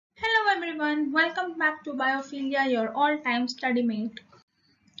everyone, welcome back to Biophilia, your all-time study mate.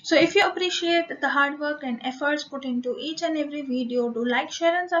 So if you appreciate the hard work and efforts put into each and every video, do like,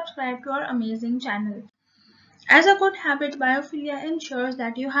 share and subscribe to our amazing channel. As a good habit, Biophilia ensures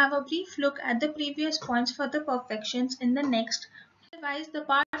that you have a brief look at the previous points for the perfections in the next. Revise the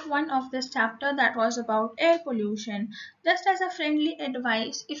part 1 of this chapter that was about air pollution. Just as a friendly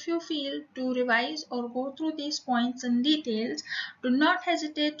advice, if you feel to revise or go through these points in details, do not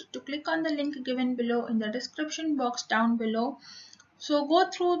hesitate to click on the link given below in the description box down below. So go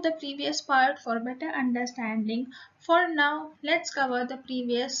through the previous part for better understanding. For now, let's cover the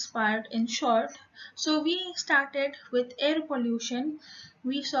previous part in short. So we started with air pollution.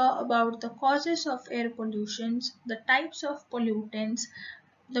 We saw about the causes of air pollutions, the types of pollutants,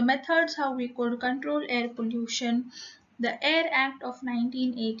 the methods how we could control air pollution, the Air Act of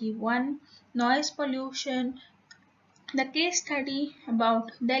 1981, noise pollution, the case study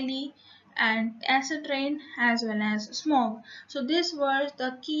about Delhi and acid rain as well as smog. So these were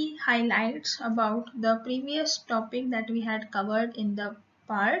the key highlights about the previous topic that we had covered in the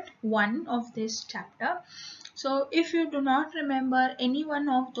part 1 of this chapter. So if you do not remember any one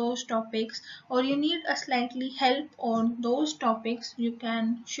of those topics or you need a slightly help on those topics, you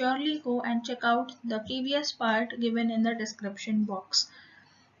can surely go and check out the previous part given in the description box.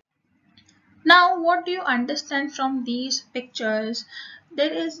 Now, what do you understand from these pictures?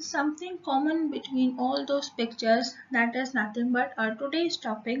 There is something common between all those pictures, that is nothing but our today's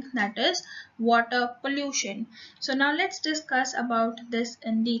topic, that is water pollution. So now let's discuss about this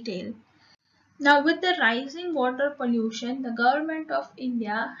in detail. Now, with the rising water pollution, the government of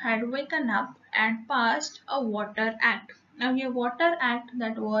India had waken up and passed a Water Act. Now, a Water Act,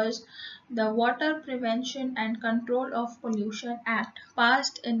 that was the Water Prevention and Control of Pollution Act,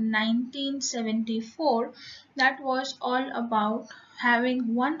 passed in 1974, that was all about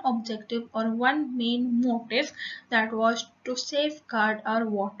having one objective or one main motive, that was to safeguard our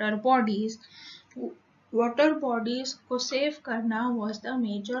water bodies. Water bodies को save करना was the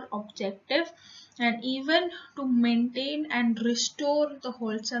major objective, and even to maintain and restore the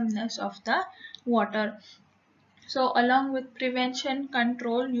wholesomeness of the water. So along with prevention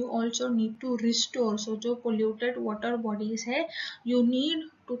control, you also need to restore. So जो polluted water bodies है, you need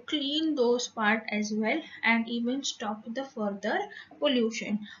to clean those part as well and even stop the further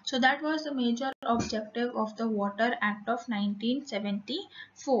pollution. So that was the major objective of the Water Act of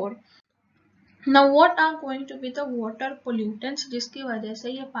 1974. Now what are going to be the water pollutants जिसकी वजह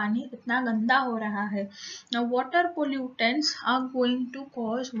से ये पानी इतना गंदा हो रहा है? Now water pollutants are going to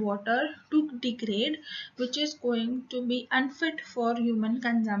cause water to degrade, which is going to be unfit for human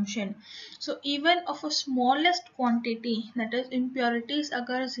consumption. So even of a smallest quantity, that is impurities,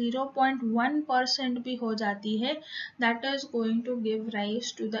 अगर 0.1% भी हो जाती है, that is going to give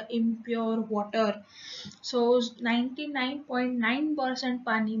rise to the impure water. So 99.9%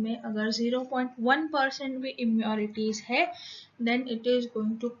 पानी में अगर 0.1% भी impurities है, then it is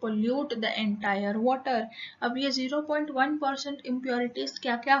going to pollute the entire water. अब ये 0.1% impurities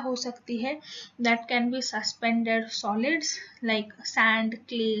क्या क्या हो सकती है? That can be suspended solids like sand,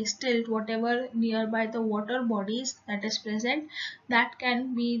 clay, silt, whatever nearby the water bodies that is present, that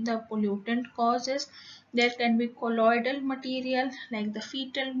can be the pollutant causes. There can be colloidal material like the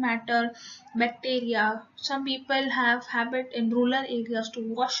fetal matter, bacteria. Some people have habit in rural areas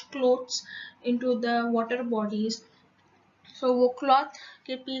to wash clothes into the water bodies. So वो cloth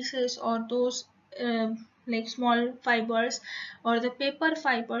के pieces or those like small fibers or the paper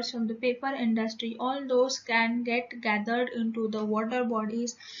fibers from the paper industry, all those can get gathered into the water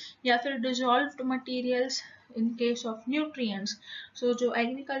bodies, या फिर dissolved materials in case of nutrients. So जो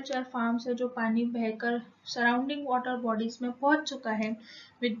agriculture farms है, जो पानी बहकर surrounding water bodies में पहुंच चुका है,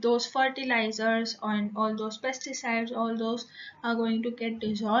 with those fertilizers and all those pesticides, all those are going to get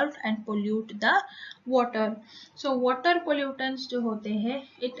dissolved and pollute the water. So water pollutants जो होते हैं,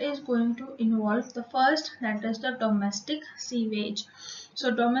 it is going to involve the first, that is the domestic sewage.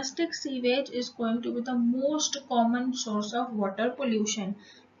 So domestic sewage is going to be the most common source of water pollution.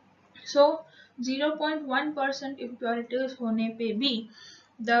 So 0.1% impurities होने पे भी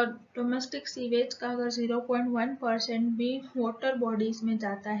the domestic sewage का अगर 0.1% भी water bodies में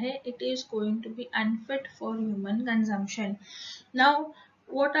जाता है, it is going to be unfit for human consumption. Now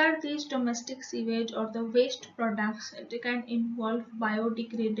what are these domestic sewage or the waste products? It can involve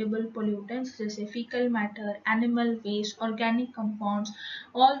biodegradable pollutants जैसे fecal matter, animal waste, organic compounds,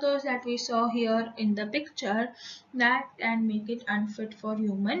 all those that we saw here in the picture, that can make it unfit for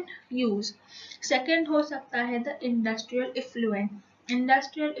human use. Second हो सकता है the industrial effluent.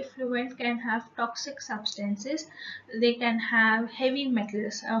 Industrial effluent can have toxic substances, they can have heavy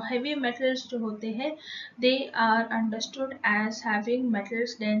metals. Heavy metals जो होते हैं, they are understood as having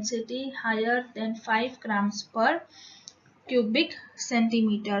metals density higher than 5 grams per cubic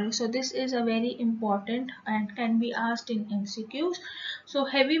centimeter. So this is a very important and can be asked in MCQs. So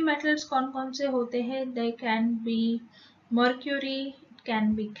heavy metals कौन से होते हैं? They can be mercury, it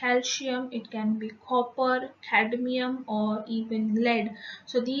can be calcium, it can be copper, cadmium, or even lead.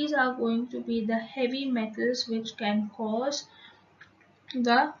 So these are going to be the heavy metals which can cause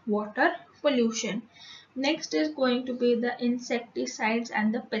the water pollution. Next is going to be the insecticides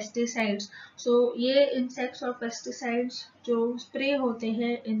and the pesticides. So ये insects और pesticides जो spray होते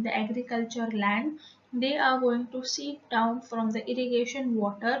हैं in the agriculture land, they are going to seep down from the irrigation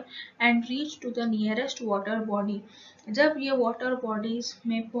water and reach to the nearest water body. जब ये water bodies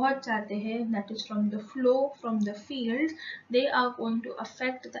में पहुंच जाते हैं, that is from the flow from the fields, they are going to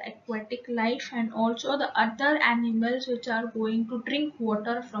affect the aquatic life and also the other animals which are going to drink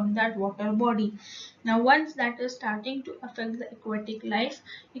water from that water body. Now once that is starting to affect the aquatic life,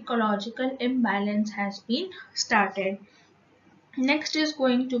 ecological imbalance has been started. Next is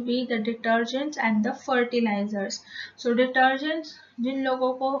going to be the detergents and the fertilizers. So detergents, जिन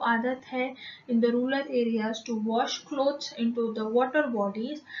लोगों को आदत है in the rural areas to wash clothes into the water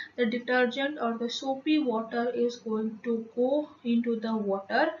bodies, the detergent or the soapy water is going to go into the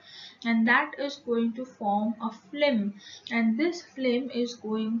water and that is going to form a film, and this film is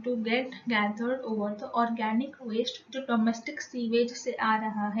going to get gathered over the organic waste जो domestic sewage से आ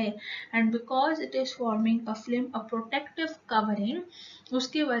रहा है, and because it is forming a film, a protective covering,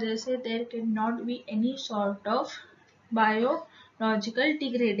 उसकी वजह से there cannot be any sort of biological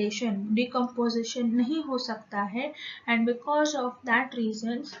degradation, decomposition नहीं हो सकता है, and because of that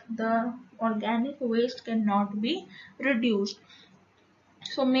reasons the organic waste cannot be reduced.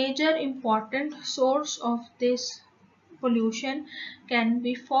 So major important source of this pollution can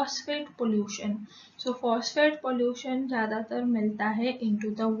be phosphate pollution. So phosphate pollution ज़्यादातर मिलता है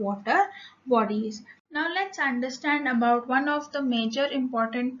into the water bodies. Now let's understand about one of the major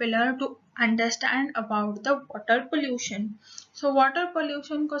important pillar to understand about the water pollution. So water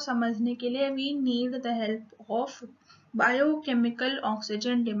pollution को समझने के लिए we need the help of biochemical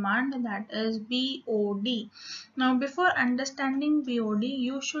oxygen demand, that is BOD. Now before understanding BOD,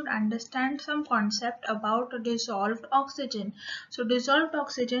 you should understand some concept about dissolved oxygen. So dissolved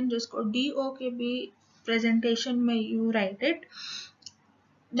oxygen जिसको DO के भी presentation में you write it.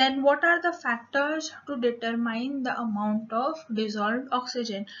 Then what are the factors to determine the amount of dissolved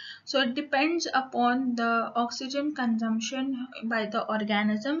oxygen? So it depends upon the oxygen consumption by the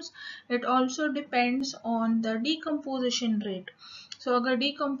organisms. It also depends on the decomposition rate. So अगर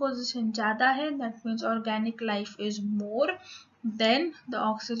decomposition ज़्यादा है, that means organic life is more, then the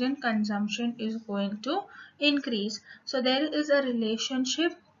oxygen consumption is going to increase. So there is a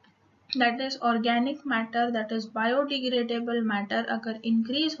relationship, that is organic matter, that is biodegradable matter अगर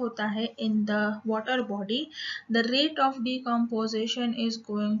increase होता है in the water body, the rate of decomposition is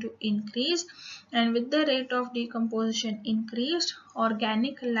going to increase, and with the rate of decomposition increased,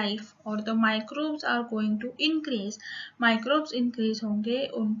 organic life or the microbes are going to increase. Microbes increase होंगे,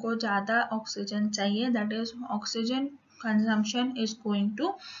 उनको ज़्यादा oxygen चाहिए, that is oxygen consumption is going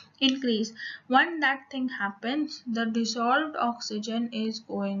to increase. When that thing happens, the dissolved oxygen is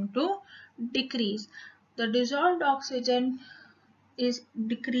going to decrease. The dissolved oxygen is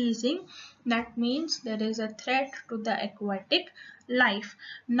decreasing, that means there is a threat to the aquatic life.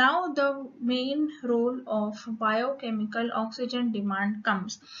 Now the main role of biochemical oxygen demand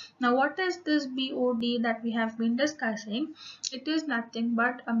comes. Now what is this BOD that we have been discussing? It is nothing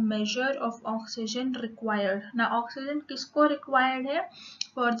but a measure of oxygen required. Now oxygen किसको required है?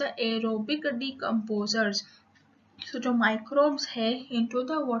 For the aerobic decomposers. So जो microbes है into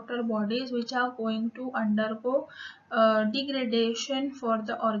the water bodies which are going to undergo degradation for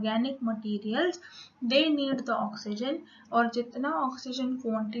the organic materials, they need the oxygen, और जितना oxygen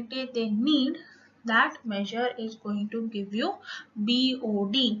quantity they need, that measure is going to give you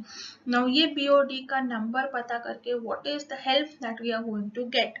BOD. Now ये BOD का number पता करके what is the help that we are going to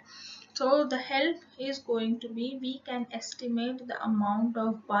get? So the help is going to be, we can estimate the amount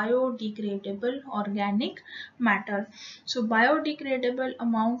of biodegradable organic matter. So biodegradable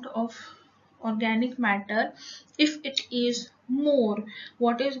amount of organic matter, if it is more,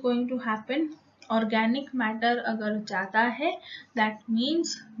 what is going to happen? Organic matter अगर ज़्यादा है, that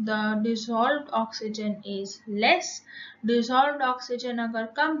means the dissolved oxygen is less. Dissolved oxygen अगर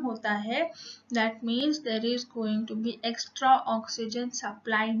कम होता है, that means there is going to be extra oxygen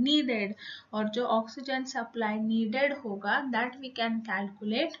supply needed. और जो oxygen supply needed होगा, that we can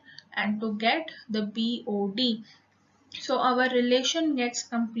calculate and to get the BOD. So our relation gets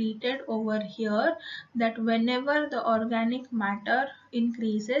completed over here, that whenever the organic matter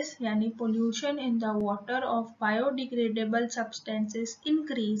increases, yani pollution in the water of biodegradable substances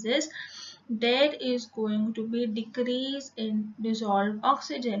increases, there is going to be decrease in dissolved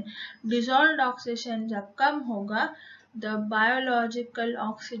oxygen. Dissolved oxygen जब कम होगा, the biological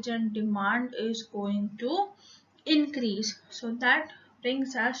oxygen demand is going to increase. So that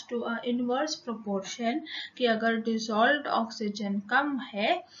brings us to a inverse proportion कि अगर dissolved oxygen कम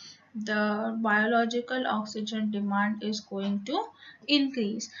है, the biological oxygen demand is going to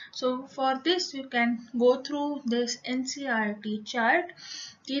increase. So for this you can go through this NCERT chart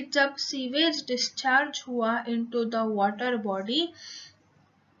कि जब sewage discharge हुआ into the water body,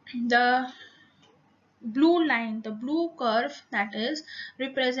 the blue line, the blue curve that is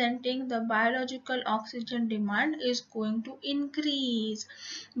representing the biological oxygen demand is going to increase.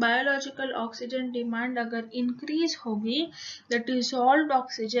 Biological oxygen demand अगर increase होगी, the dissolved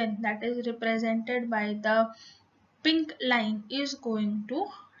oxygen that is represented by the pink line is going to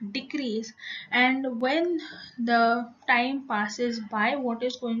decrease. And when the time passes by, what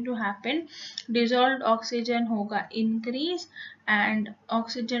is going to happen? Dissolved oxygen hoga increase and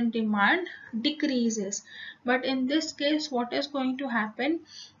oxygen demand decreases. But in this case, what is going to happen?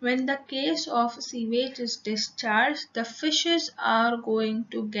 When the case of sewage is discharged, the fishes are going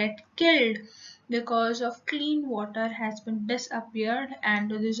to get killed because of clean water has been disappeared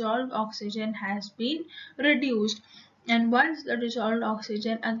and the dissolved oxygen has been reduced. And once the dissolved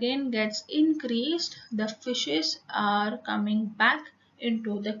oxygen again gets increased, the fishes are coming back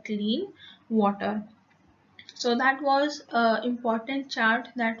into the clean water. So that was an important chart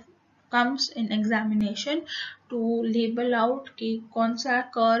that comes in examination to label out कि कौन सा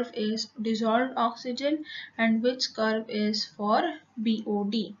curve is dissolved oxygen and which curve is for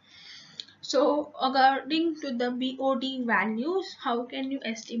BOD. So according to the BOD values, how can you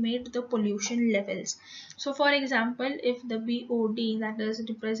estimate the pollution levels? So for example, if the BOD, that is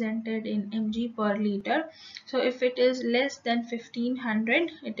represented in mg per liter, so if it is less than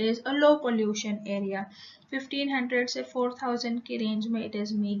 1500, it is a low pollution area. 1500 से 4000 की range में it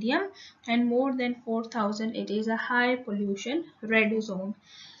is medium, and more than 4000 it is a high pollution red zone.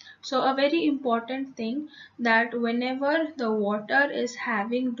 So a very important thing, that whenever the water is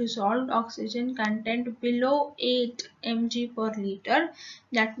having dissolved oxygen content below 8 mg per liter,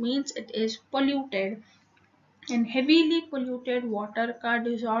 that means it is polluted. And heavily polluted water ka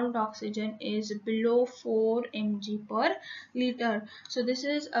dissolved oxygen is below 4 mg per liter. So this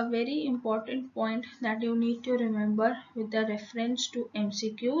is a very important point that you need to remember with the reference to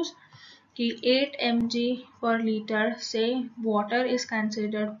MCQs. कि 8 mg per liter say water is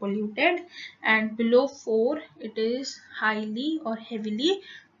considered polluted, and below 4 it is highly or heavily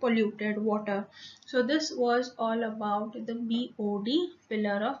polluted water. So this was all about the BOD,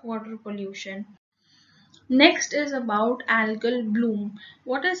 pillar of water pollution. Next is about algal bloom.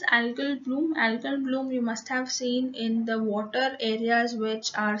 What is algal bloom? Algal bloom you must have seen in the water areas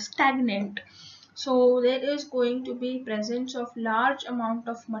which are stagnant. So there is going to be presence of large amount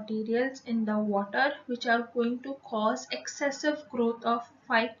of materials in the water which are going to cause excessive growth of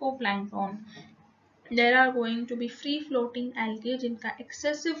phytoplankton. There are going to be free floating algae जिनका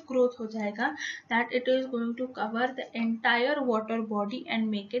excessive growth हो जाएगा, that it is going to cover the entire water body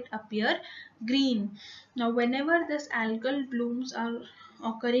and make it appear green. Now whenever this algal blooms are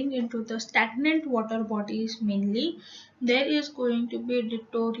occurring into the stagnant water bodies mainly, there is going to be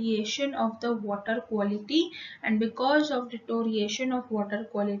deterioration of the water quality, and because of deterioration of water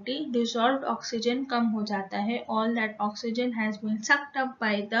quality, dissolved oxygen कम हो जाता है. All that oxygen has been sucked up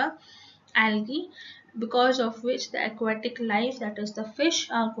by the algae, because of which the aquatic life, that is the fish,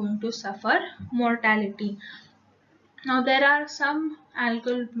 are going to suffer mortality. Now there are some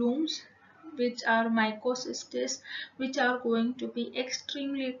algal blooms which are mycocystis, which are going to be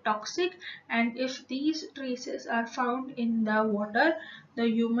extremely toxic, and if these traces are found in the water, the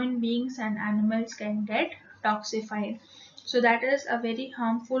human beings and animals can get toxified. So that is a very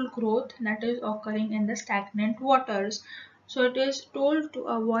harmful growth that is occurring in the stagnant waters. So it is told to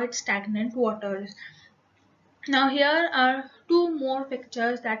avoid stagnant waters. Now here are two more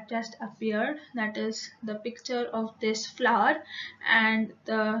pictures that just appeared, that is the picture of this flower and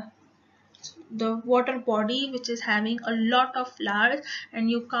the the water body which is having a lot of flowers, and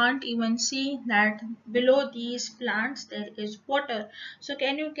you can't even see that below these plants there is water. So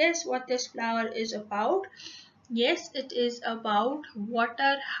can you guess what this flower is about? Yes, it is about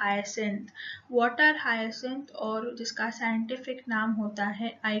water hyacinth. Water hyacinth, और जिसका scientific नाम होता है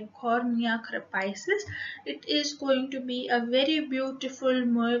Eichhornia crapices. It is going to be a very beautiful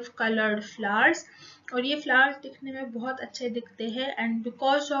mauve colored flowers. और ये flowers दिखने में बहुत अच्छे दिखते हैं, and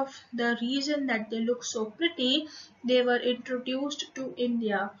because of the reason that they look so pretty, they were introduced to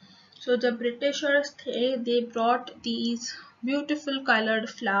India. So the Britishers, they brought these beautiful colored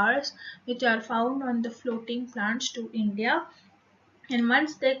flowers which are found on the floating plants to India. And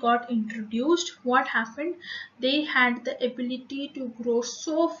once they got introduced, what happened? They had the ability to grow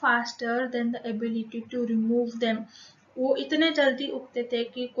so faster than the ability to remove them. वो इतने जल्दी उगते थे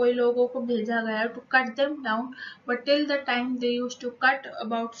कि कोई लोगों को भेजा गया to cut them down, but till the time they used to cut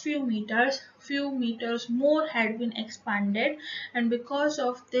about few meters more had been expanded, and because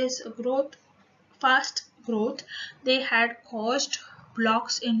of this fast growth, they had caused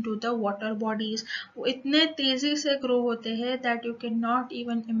blocks into the water bodies. वो इतने तेजी से grow होते हैं that you cannot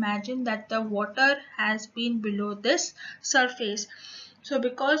even imagine that the water has been below this surface. So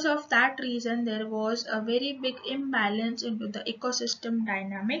because of that reason, there was a very big imbalance into the ecosystem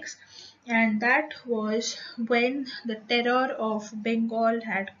dynamics, and that was when the terror of Bengal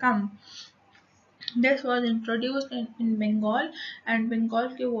had come. This was introduced in Bengal, and Bengal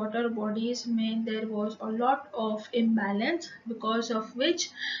के water bodies में there was a lot of imbalance, because of which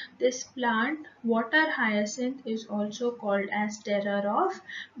this plant water hyacinth is also called as terror of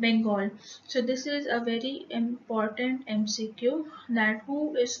Bengal. So this is a very important MCQ, that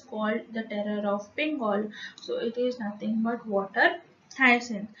who is called the terror of Bengal. So it is nothing but water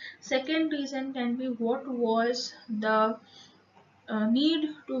hyacinth. Second reason can be, what was the need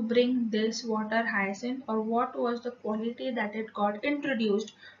to bring this water hyacinth, or what was the quality that it got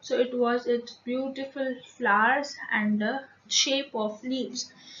introduced? So it was its beautiful flowers and the shape of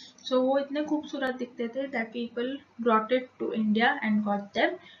leaves. So वो इतने खूबसूरत दिखते थे that people brought it to India and got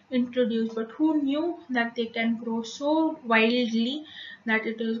them introduced. But who knew that they can grow so wildly that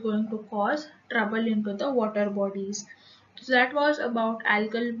it is going to cause trouble into the water bodies? So that was about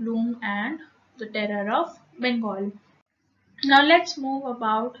algal bloom and the terror of Bengal. Now let's move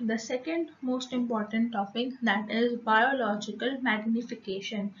about the second most important topic, that is biological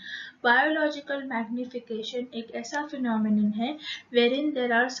magnification. Biological magnification एक ऐसा phenomenon है wherein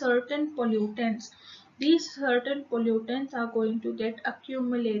there are certain pollutants. These certain pollutants are going to get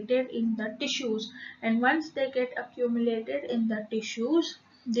accumulated in the tissues, and once they get accumulated in the tissues,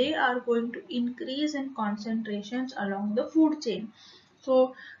 they are going to increase in concentrations along the food chain.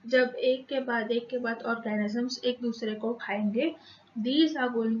 So जब एक के बाद organisms एक दूसरे को खाएंगे, these are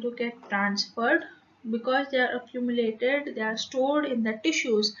going to get transferred because they are accumulated, they are stored in the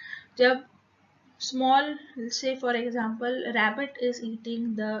tissues. जब small, say for example, rabbit is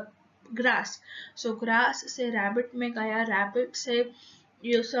eating the grass, so grass से rabbit में गया, rabbit से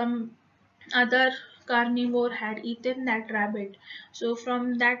some other carnivore had eaten that rabbit. So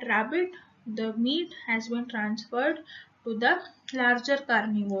from that rabbit, the meat has been transferred to the larger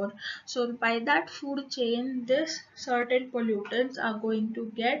carnivore. So by that food chain, this certain pollutants are going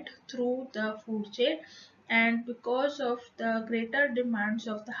to get through the food chain, and because of the greater demands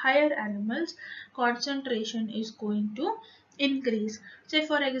of the higher animals, concentration is going to increase. Say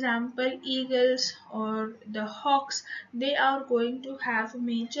for example, eagles or the hawks, they are going to have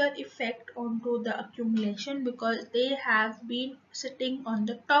major effect onto the accumulation because they have been sitting on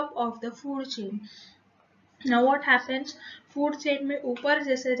the top of the food chain. Now what happens, food chain में ऊपर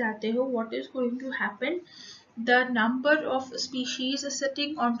जैसे जाते हो, what is going to happen? The number of species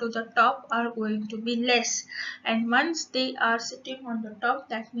sitting onto the top are going to be less, and once they are sitting on the top,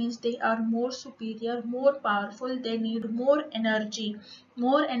 that means they are more superior, more powerful, they need more energy.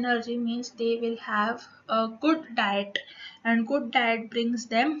 More energy means they will have a good diet, and good diet brings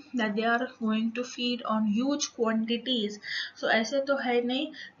them that they are going to feed on huge quantities. So ऐसे तो है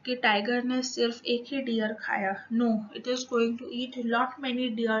नहीं कि tiger ने सिर्फ एक ही dear खाया. No, it is going to eat lot many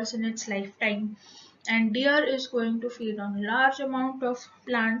deers in its lifetime, and deer is going to feed on large amount of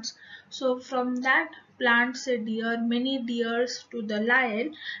plants. So from that plant say deer, many deers to the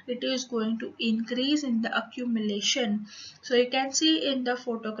lion, it is going to increase in the accumulation. So you can see in the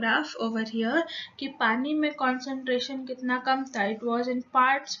photograph over here कि पानी में concentration कितना कम था, it was in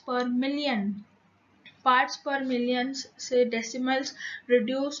parts per million. Parts पर millions से decimals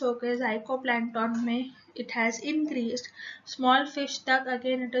reduce होकर जाइकोप्लैंक्टन में it has increased. Small fish tak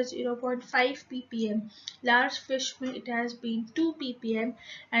again it is 0.5 ppm. Large fish it has been 2 ppm,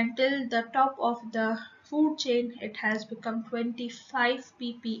 until the top of the food chain it has become 25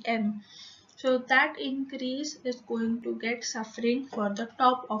 ppm. So that increase is going to get suffering for the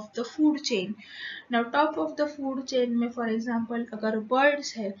top of the food chain. Now top of the food chain में for example अगर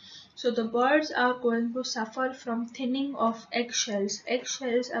birds है, so the birds are going to suffer from thinning of eggshells.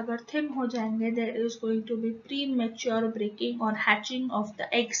 Eggshells अगर thin हो जाएंगे, there is going to be premature breaking or hatching of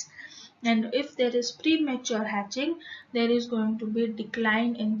the eggs. And if there is premature hatching, there is going to be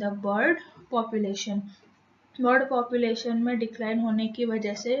decline in the bird population. Bird population में decline होने की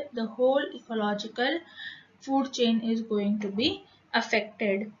वजह से the whole ecological food chain is going to be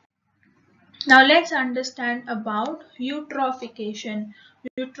affected. Now let's understand about eutrophication.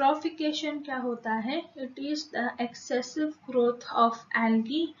 Eutrophication क्या होता है? It is the excessive growth of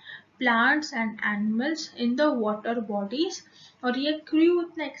algae, plants and animals in the water bodies. और ये क्यों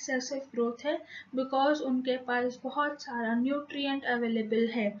इतना excessive growth है? Because उनके पास बहुत सारा nutrient available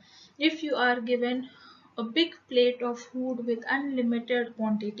है. If you are given a big plate of food with unlimited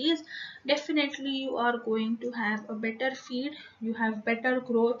quantities, definitely you are going to have a better feed, you have better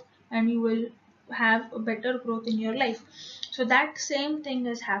growth, and you will have a better growth in your life. So that same thing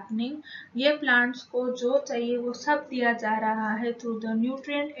is happening. ये plants को जो चाहिए वो सब दिया जा रहा है through the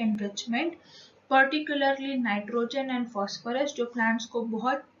nutrient enrichment, particularly nitrogen and phosphorus जो plants को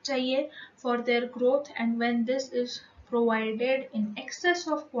बहुत चाहिए for their growth. And when this is provided in excess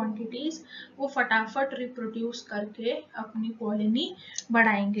of quantities, वो फटाफट reproduce करके अपनी colony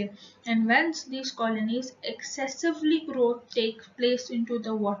बढ़ाएंगे. And once these colonies excessively growth take place into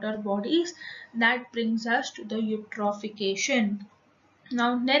the water bodies, that brings us to the eutrophication. Now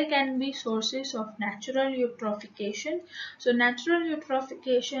there can be sources of natural eutrophication. So natural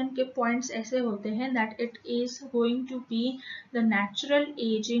eutrophication के points ऐसे होते हैं that it is going to be the natural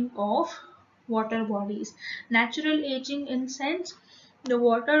aging of water bodies. Natural aging in sense, the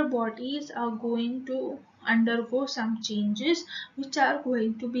water bodies are going to undergo some changes which are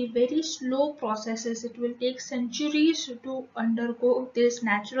going to be very slow processes. It will take centuries to undergo this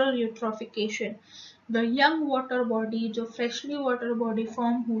natural eutrophication. The young water body जो freshly water body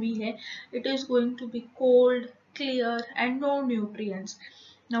form हुई है, it is going to be cold, clear and no nutrients.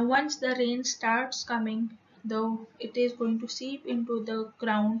 Now once the rain starts coming, though it is going to seep into the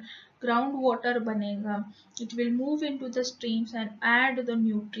groundwater बनेगा, it will move into the streams and add the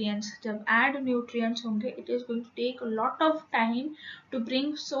nutrients. जब add nutrients होंगे, it is going to take a lot of time to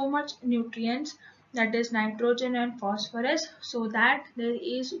bring so much nutrients, that is nitrogen and phosphorus, so that there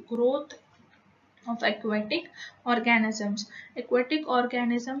is growth of aquatic organisms. Aquatic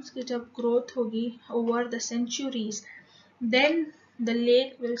organisms की जब growth होगी over the centuries, then the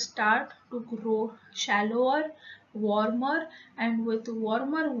lake will start to grow shallower, warmer, and with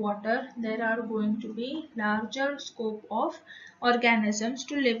warmer water there are going to be larger scope of organisms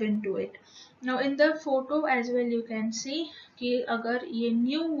to live into it. Now in the photo as well you can see कि अगर ये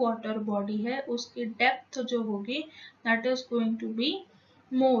new water body है, उसकी depth जो होगी that is going to be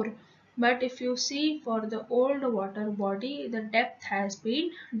more. But if you see for the old water body, the depth has been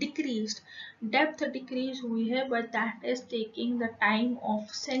decreased. Depth decrease हुई है, but that is taking the time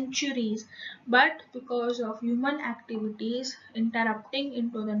of centuries. But because of human activities interrupting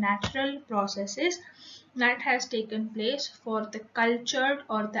into the natural processes, that has taken place for the cultured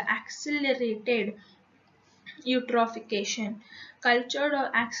or the accelerated eutrophication. Cultured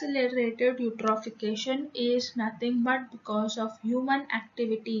or accelerated eutrophication is nothing but because of human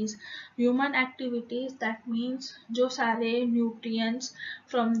activities. Human activities, that means जो सारे nutrients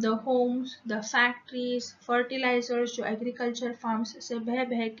from the homes, the factories, fertilizers जो agriculture farms से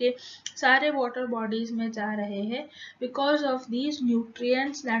बह के सारे water bodies में जा रहे हैं, because of these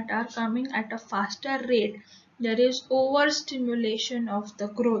nutrients that are coming at a faster rate, there is overstimulation of the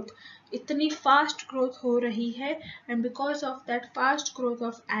growth. इतनी फास्ट ग्रोथ हो रही है, and because of that fast growth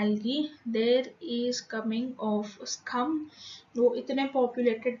of algae there is coming of scum. वो इतने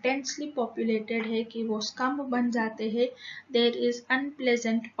populated, densely populated है कि वो scum बन जाते हैं. There is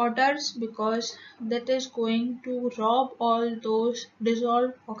unpleasant odours because that is going to Rob all those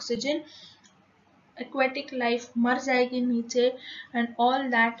dissolve oxygen. Aquatic life मर जाएगी नीचे, and all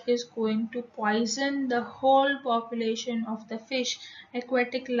that is going to poison the whole population of the fish.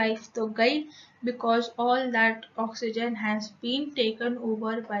 Aquatic life तो गई, because all that oxygen has been taken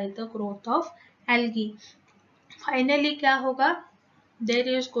over by the growth of algae. Finally क्या होगा? There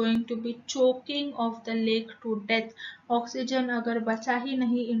is going to be choking of the lake to death. Oxygen अगर बचा ही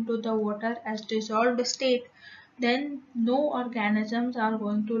नहीं into the water as dissolved state, then no organisms are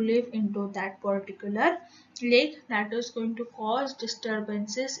going to live into that particular lake. That is going to cause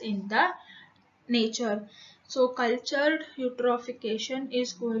disturbances in the nature. So cultured eutrophication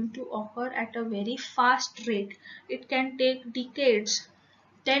is going to occur at a very fast rate. It can take decades.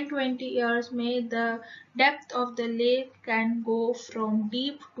 10-20 years may the depth of the lake can go from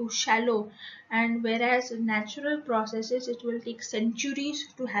deep to shallow, and whereas in natural processes it will take centuries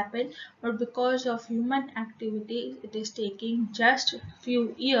to happen, but because of human activity it is taking just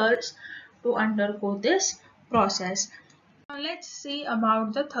few years to undergo this process. Now let's see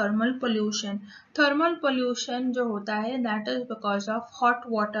about the thermal pollution. Thermal pollution जो होता है that is because of hot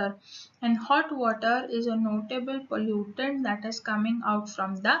water, and hot water is a notable pollutant that is coming out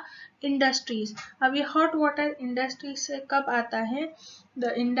from the industries. अब ये hot water industries से कब आता है?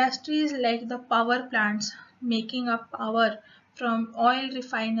 The industries like the power plants making up power from oil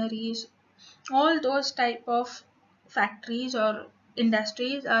refineries, all those type of factories or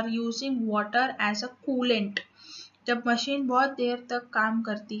industries are using water as a coolant. जब machine बहुत देर तक काम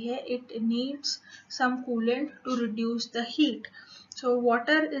करती है it needs some coolant to reduce the heat. So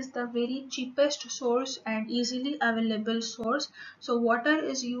water is the very cheapest source and easily available source. So water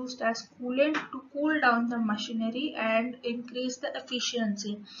is used as coolant to cool down the machinery and increase the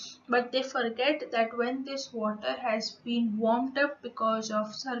efficiency. But they forget that when this water has been warmed up because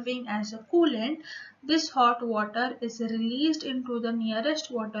of serving as a coolant, this hot water is released into the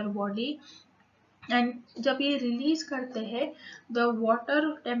nearest water body, and जब ये release करते हैं the water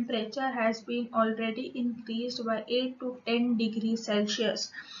temperature has been already increased by 8 to 10 degree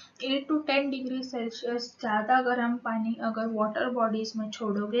Celsius. 8 to 10 degree Celsius ज़्यादा गर्म पानी अगर water bodies में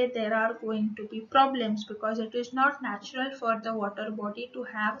छोड़ोगे there are going to be problems because it is not natural for the water body to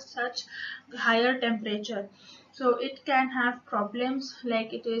have such higher temperature. So it can have problems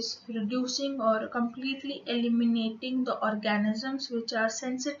like it is reducing or completely eliminating the organisms which are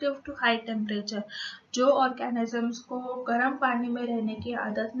sensitive to high temperature. जो organisms को गर्म पानी में रहने की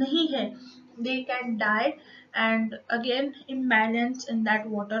आदत नहीं है, they can die, and again imbalance in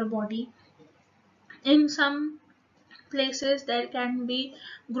that water body. In some places there can be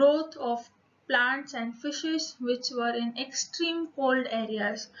growth of plants and fishes which were in extreme cold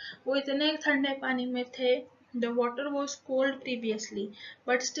areas. वो इतने ठंडे पानी में थे, the water was cold previously,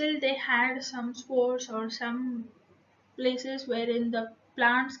 but still they had some spores or some places wherein the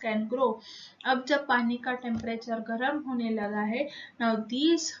plants can grow. अब जब पानी का टेम्परेचर गर्म होने लगा है, now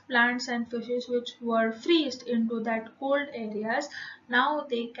these plants and fishes which were freezed into that cold areas, now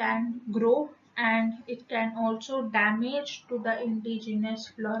they can grow, and it can also damage to the indigenous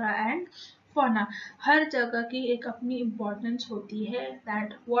flora and fauna. हर जगह की एक अपनी importance होती है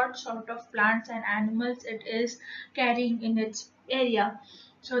that what sort of plants and animals it is carrying in its area.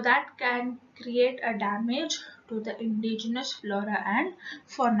 So that can create a damage to the indigenous flora and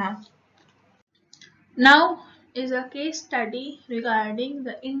fauna. Now is a case study regarding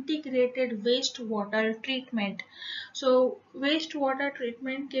the integrated wastewater treatment. So wastewater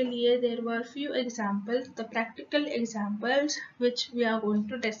treatment के लिए there were few examples, the practical examples which we are going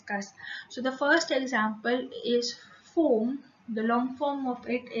to discuss. So the first example is foam. The long form of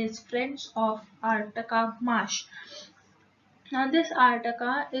it is Friends of Antarctica Marsh. Now this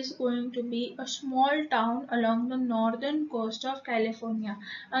Antarctica is going to be a small town along the northern coast of California.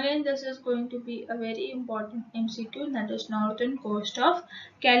 Again this is going to be a very important MCQ, that is northern coast of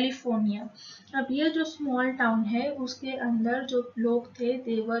California. अब ये जो small town है उसके अंदर जो लोग थे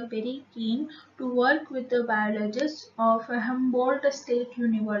they were very keen to work with the biologists of Humboldt State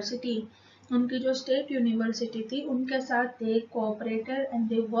University. उनकी जो स्टेट यूनिवर्सिटी थी उनके साथ they cooperated and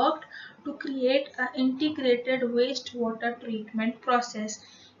they worked to create an integrated waste water treatment process.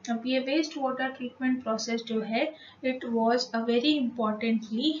 अब ये waste water treatment process जो है it was a very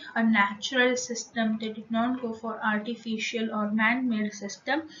importantly a natural system. They did not go for artificial or man-made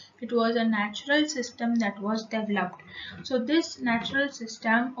system. It was a natural system that was developed. So this natural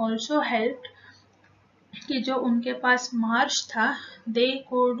system also helped कि जो उनके पास Marsh था they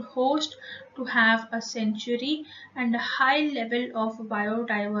could host to have a sanctuary and a high level of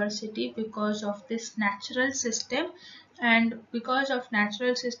biodiversity because of this natural system, and because of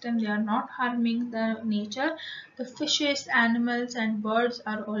natural system they are not harming the nature. The fishes, animals and birds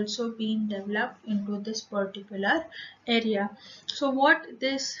are also being developed into this particular area. So what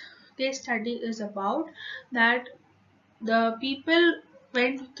this case study is about, that the people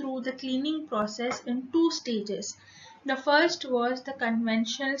went through the cleaning process in two stages. The first was the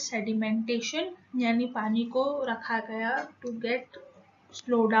conventional sedimentation, यानी पानी को रखा गया to get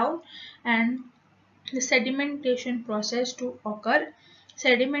slow down and the sedimentation process to occur.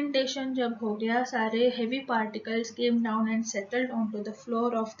 Sedimentation जब हो गया, सारे heavy particles came down and settled onto the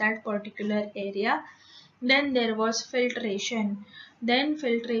floor of that particular area. Then there was filtration. Then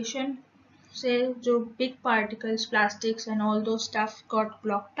filtration से जो big particles, plastics and all those stuff got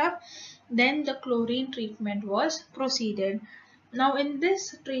blocked up. Then the chlorine treatment was proceeded. Now in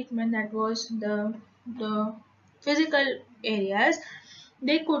this treatment, that was the physical areas,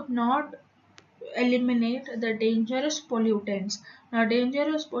 they could not eliminate the dangerous pollutants. Now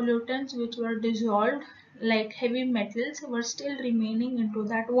dangerous pollutants which were dissolved like heavy metals were still remaining into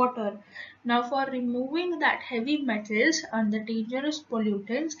that water. Now for removing that heavy metals and the dangerous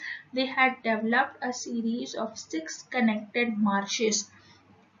pollutants, they had developed a series of 6 connected marshes.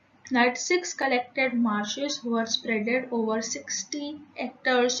 That 6 collected marshes were spread over 60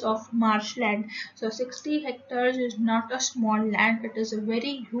 hectares of marshland. So 60 hectares is not a small land, it is a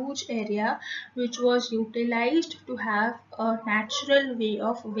very huge area which was utilized to have a natural way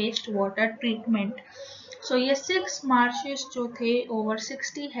of wastewater treatment. So ये 6 marshes जो थे over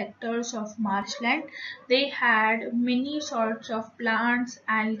 60 hectares of marshland, they had many sorts of plants,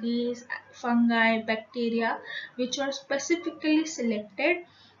 algae, fungi, bacteria which were specifically selected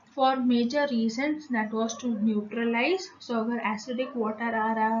for major reasons, that was to neutralize. So अगर acidic water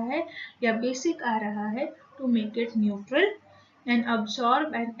आ रहा है या basic आ रहा है, to make it neutral and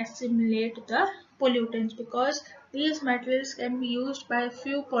absorb and assimilate the pollutants, because these metals can be used by a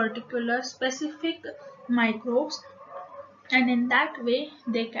few particular specific microbes, and in that way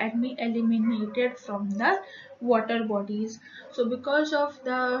they can be eliminated from the water bodies. So because of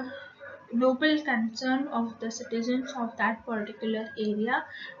the noble concern of the citizens of that particular area,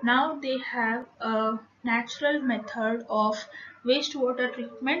 now they have a natural method of wastewater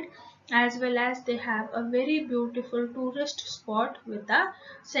treatment, as well as they have a very beautiful tourist spot with a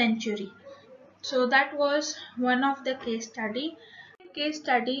sanctuary. So that was one of the case study. Case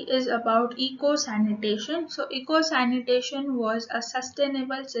study is about eco sanitation. So eco sanitation was a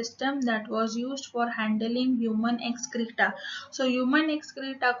sustainable system that was used for handling human excreta. So human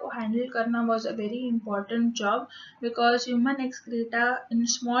excreta को handle करना was a very important job, because human excreta in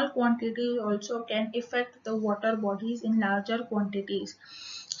small quantities also can affect the water bodies in larger quantities.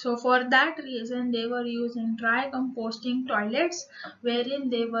 So for that reason they were using dry composting toilets,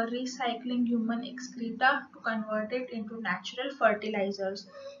 wherein they were recycling human excreta to convert it into natural fertilizers.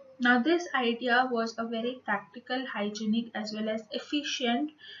 Now this idea was a very practical, hygienic as well as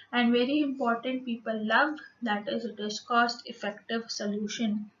efficient and very important people loved, that is, it is cost effective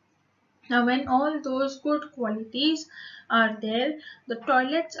solution. Now when all those good qualities are there, the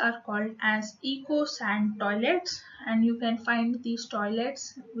toilets are called as eco sand toilets, and you can find these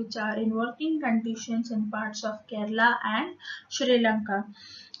toilets which are in working conditions in parts of Kerala and Sri Lanka.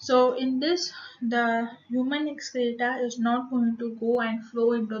 So in this, the human excreta is not going to go and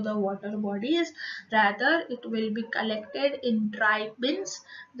flow into the water bodies, rather it will be collected in dry bins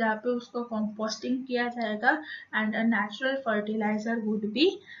जहाँ पे उसको composting किया जाएगा and a natural fertilizer would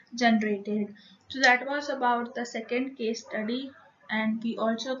be generated. So that was about the second case study, and we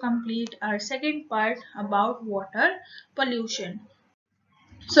also complete our second part about water pollution.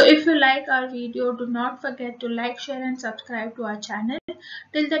 So if you like our video, do not forget to like, share and subscribe to our channel.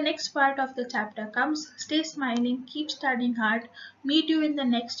 Till the next part of the chapter comes, stay smiling, keep studying hard. Meet you in the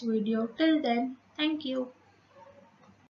next video. Till then, thank you.